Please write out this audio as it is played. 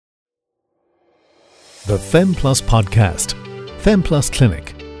the FemPlus podcast. FemPlus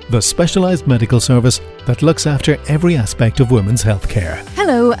Clinic, the specialised medical service that looks after every aspect of women's healthcare.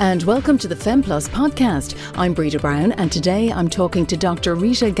 Hello and welcome to the FemPlus podcast. I'm Breda Brown and today I'm talking to Dr.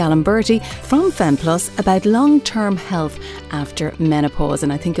 Rita Galimberti from FemPlus about long-term health after menopause,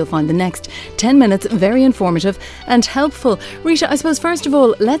 and I think you'll find the next 10 minutes very informative and helpful. Rita, I suppose first of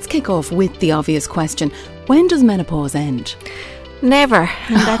all, let's kick off with the obvious question. When does menopause end? Never,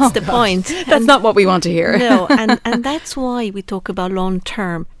 and that's the point. That's not what we want to hear. No, and that's why we talk about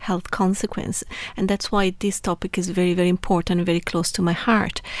long-term health consequence, and that's why this topic is very, very important and very close to my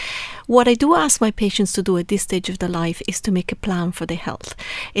heart. What I do ask my patients to do at this stage of their life is to make a plan for their health.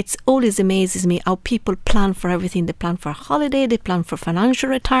 It always amazes me how people plan for everything. They plan for a holiday, they plan for financial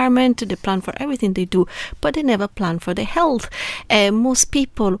retirement, they plan for everything they do, but they never plan for their health. Most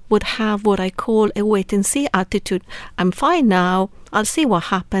people would have what I call a wait-and-see attitude. I'm fine now, I'll see what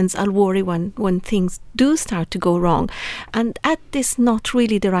happens, I'll worry when things do start to go wrong. And that is not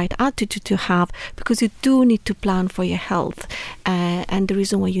really the right attitude to have, because you do need to plan for your health. And the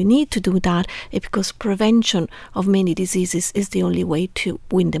reason why you need to do that is because prevention of many diseases is the only way to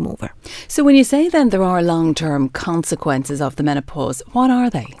win them over. So when you say then there are long-term consequences of the menopause, what are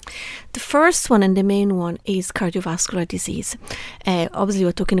they? The first one and the main one is cardiovascular disease. Obviously,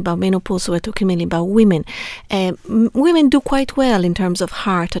 we're talking about menopause, so we're talking mainly about women. Women do quite well in terms of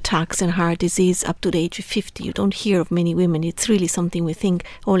heart attacks and heart disease up to the age of 50. You don't hear of many women. It's really something we think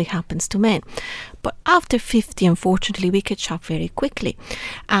only happens to men. But after 50, unfortunately, we catch up very quickly.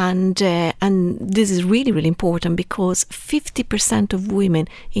 And this is really, really important because 50% of women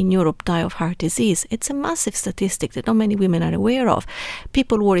in Europe die of heart disease. It's a massive statistic that not many women are aware of.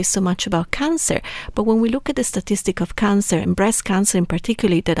 People worry so much about cancer, but when we look at the statistic of cancer, and breast cancer in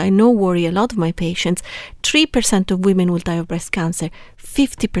particular, that I know worry a lot of my patients, 3% of women will die of breast cancer,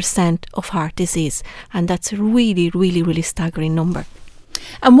 50% of heart disease. And that's a really, really, really staggering number.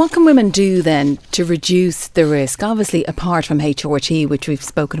 And what can women do then to reduce the risk, obviously apart from HRT, which we've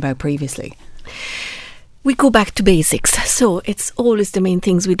spoken about previously? We go back to basics. So it's always the main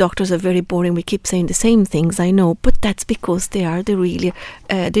things. We doctors are very boring. We keep saying the same things, I know, but that's because they are the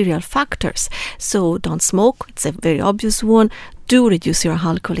real factors. So don't smoke. It's a very obvious one. Do reduce your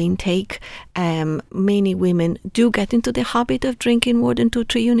alcohol intake. Many women do get into the habit of drinking more than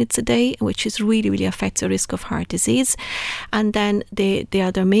 2-3 units a day, which is really, really affects the risk of heart disease. And then the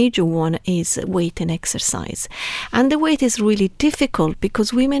other major one is weight and exercise. And the weight is really difficult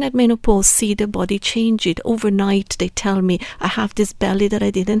because women at menopause see the body change it overnight. They tell me, I have this belly that I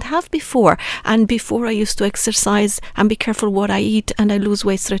didn't have before. And before I used to exercise and be careful what I eat and I lose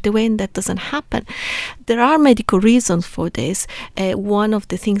weight straight away, and that doesn't happen. There are medical reasons for this. One of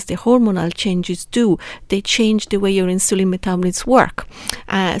the things the hormonal changes do, they change the way your insulin metabolism work.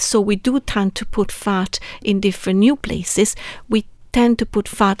 So we do tend to put fat in different new places. We tend to put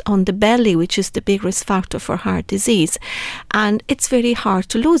fat on the belly, which is the big risk factor for heart disease. And it's very hard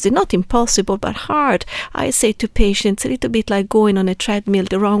to lose it. Not impossible, but hard. I say to patients, a little bit like going on a treadmill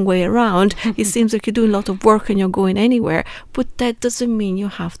the wrong way around. It seems like you're doing a lot of work and you're going anywhere, but that doesn't mean you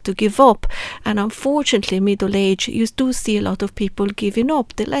have to give up. And unfortunately, middle age, you do see a lot of people giving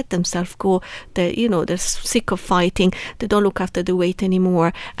up. They let themselves go. They're sick of fighting. They don't look after the weight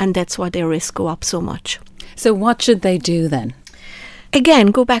anymore. And that's why their risks go up so much. So what should they do then? Again,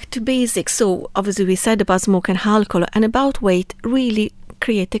 go back to basics. So obviously we said about smoke and alcohol, and about weight, really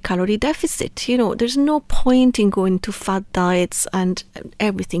create a calorie deficit. There's no point in going to fat diets and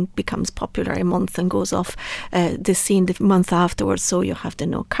everything becomes popular a month and goes off the scene the month afterwards. So you have the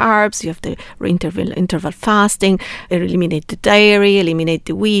no carbs, you have the interval fasting, eliminate the dairy, eliminate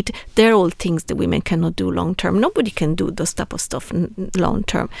the wheat. They're all things that women cannot do long term. Nobody can do those type of stuff long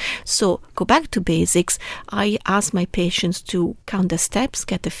term. So go back to basics. I ask my patients to count the steps,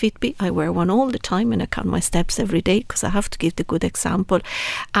 get a Fitbit. I wear one all the time and I count my steps every day because I have to give the good example.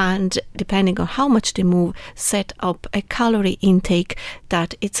 And depending on how much they move, set up a calorie intake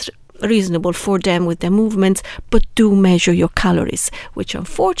that it's reasonable for them with their movements, but do measure your calories, which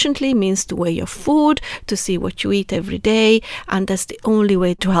unfortunately means to weigh your food, to see what you eat every day, and that's the only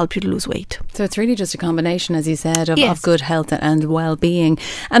way to help you to lose weight. So it's really just a combination, as you said, of good health and well-being.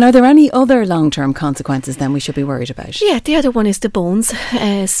 And are there any other long-term consequences then we should be worried about? Yeah, the other one is the bones.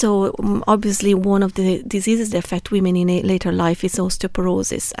 So obviously one of the diseases that affect women in later life is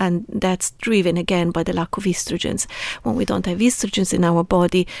osteoporosis, and that's driven again by the lack of estrogens. When we don't have estrogens in our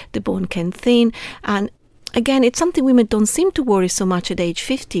body, the bone can thin, and again, it's something women don't seem to worry so much at age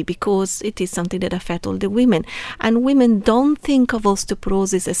 50 because it is something that affects all the women. And women don't think of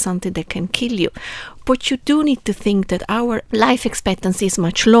osteoporosis as something that can kill you. But you do need to think that our life expectancy is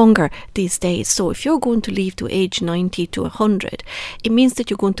much longer these days. So if you're going to live to age 90 to 100, it means that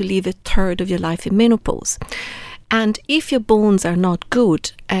you're going to live a third of your life in menopause. And if your bones are not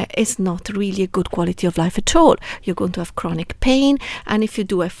good, it's not really a good quality of life at all. You're going to have chronic pain, and if you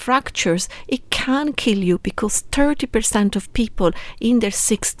do have fractures, it can kill you, because 30% of people in their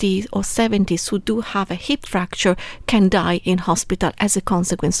 60s or 70s who do have a hip fracture can die in hospital as a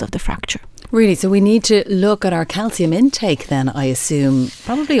consequence of the fracture. Really? So we need to look at our calcium intake then, I assume,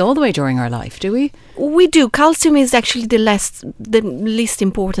 probably all the way during our life, do we? We do. Calcium is actually the least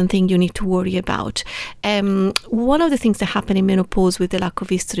important thing you need to worry about. One of the things that happen in menopause with the lack of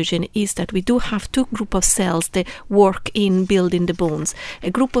estrogen is that we do have two groups of cells that work in building the bones.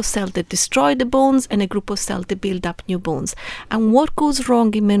 A group of cells that destroy the bones and a group of cells that build up new bones. And what goes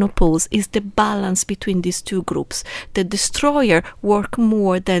wrong in menopause is the balance between these two groups. The destroyer work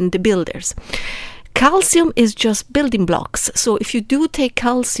more than the builders. Calcium is just building blocks. So if you do take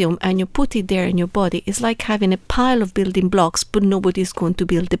calcium and you put it there in your body, it's like having a pile of building blocks, but nobody's going to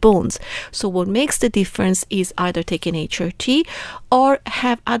build the bones. So what makes the difference is either taking HRT or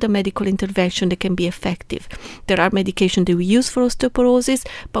have other medical intervention that can be effective. There are medications that we use for osteoporosis,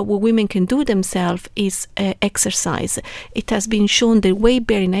 but what women can do themselves is exercise. It has been shown that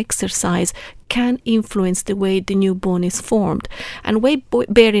weight-bearing exercise can influence the way the new bone is formed. And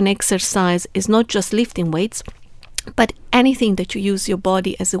weight-bearing exercise is not just lifting weights, but anything that you use your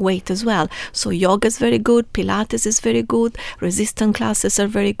body as a weight as well. So yoga is very good, Pilates is very good, resistance classes are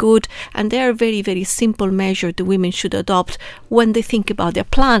very good, and they are very, very simple measures the women should adopt when they think about their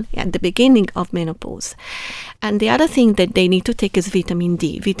plan at the beginning of menopause. And the other thing that they need to take is vitamin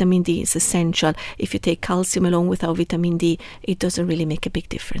D. Vitamin D is essential. If you take calcium along without vitamin D, it doesn't really make a big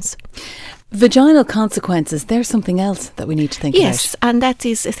difference. Vaginal consequences, there's something else that we need to think about. Yes, and that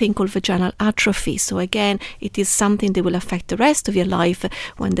is a thing called vaginal atrophy. So again, it is something that will affect the rest of your life.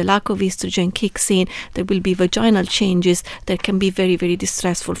 When the lack of estrogen kicks in, there will be vaginal changes that can be very, very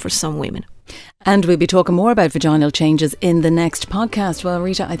distressful for some women. And we'll be talking more about vaginal changes in the next podcast. Well,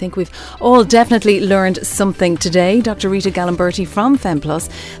 Rita, I think we've all definitely learned something today. Dr. Rita Galimberti from FemPlus,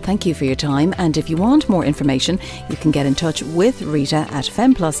 thank you for your time. And if you want more information, you can get in touch with Rita at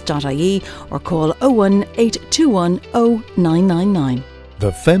femplus.ie or call 01821 0999.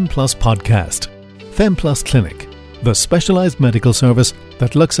 The FemPlus podcast. FemPlus Clinic, the specialised medical service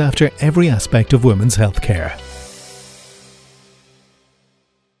that looks after every aspect of women's healthcare.